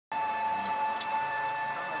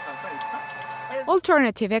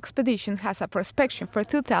Alltournative Expeditions has a prospection for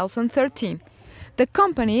 2013. The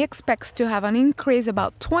company expects to have an increase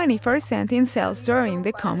about 20% in sales during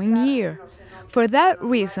the coming year. For that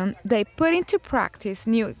reason, they put into practice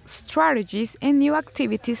new strategies and new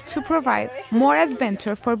activities to provide more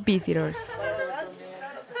adventure for visitors.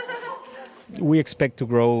 We expect to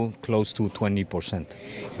grow close to 20%.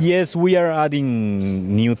 Yes, we are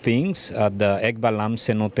adding new things at the Ekbalam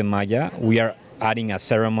Cenote Maya. We are adding a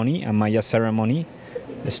ceremony, a Maya ceremony,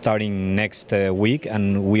 starting next week,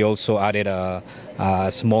 and we also added a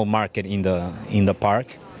small market in the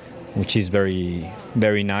park, which is very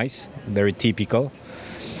nice, very typical.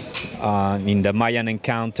 In the Mayan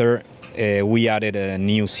encounter, we added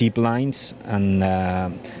new zip lines, and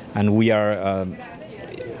we are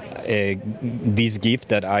this gift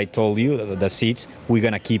that I told you, the seats, we're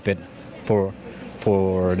gonna keep it for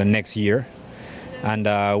the next year, and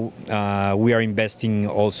we are investing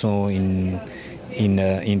also in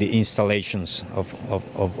the installations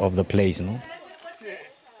of the place. No?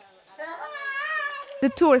 The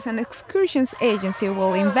Tours and Excursions Agency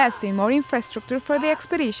will invest in more infrastructure for the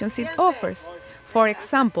expeditions it offers. For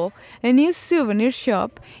example, a new souvenir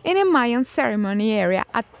shop and a Mayan ceremony area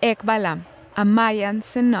at Ekbalam, a Mayan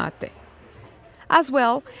cenote, as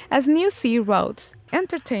well as new sea roads,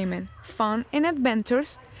 entertainment, fun and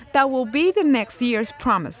adventures that will be the next year's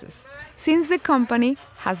promises, since the company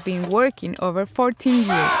has been working over 14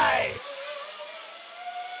 years.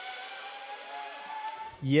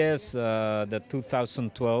 Yes, the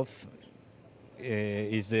 2012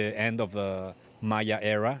 is the end of the Maya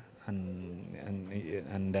era,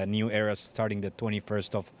 and the new era starting the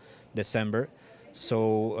 21st of December.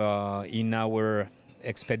 So in our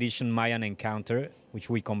expedition Mayan encounter, which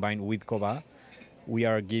we combined with Coba, we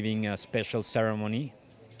are giving a special ceremony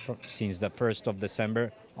since the 1st of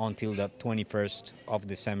December until the 21st of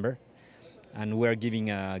December. And we're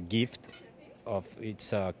giving a gift of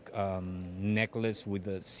its necklace with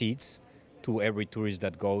the seeds to every tourist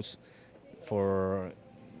that goes to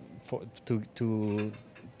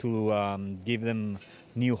give them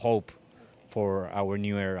new hope for our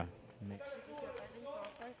new era.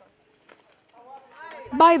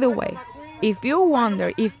 By the way, if you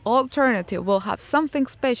wonder if Alltournative will have something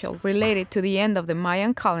special related to the end of the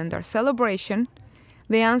Mayan calendar celebration,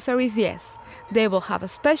 the answer is yes. They will have a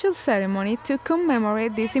special ceremony to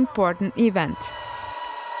commemorate this important event.